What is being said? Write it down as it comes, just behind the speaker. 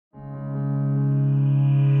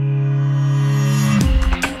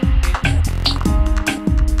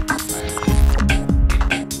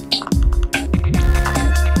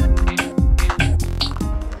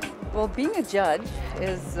judge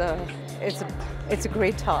is it's a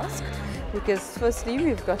great task, because firstly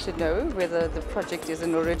we've got to know whether the project is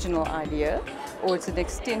an original idea or it's an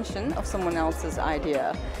extension of someone else's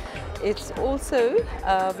idea. It's also,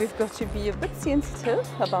 we've got to be a bit sensitive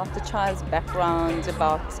about the child's background,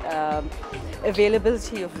 about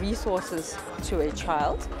availability of resources to a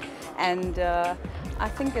child. And I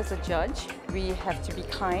think as a judge, we have to be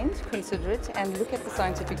kind, considerate, and look at the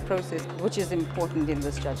scientific process, which is important in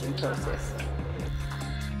this judging process.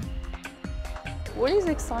 What is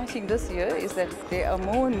exciting this year is that there are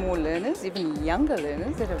more and more learners, even younger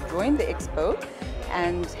learners, that have joined the Expo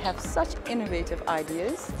and have such innovative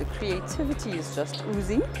ideas. The creativity is just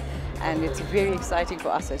oozing, and it's very exciting for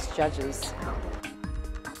us as judges.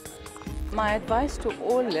 My advice to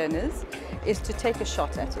all learners is to take a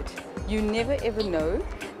shot at it. You never ever know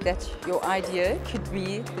that your idea could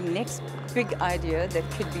be the next big idea that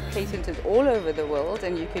could be patented all over the world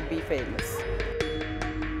and you could be famous.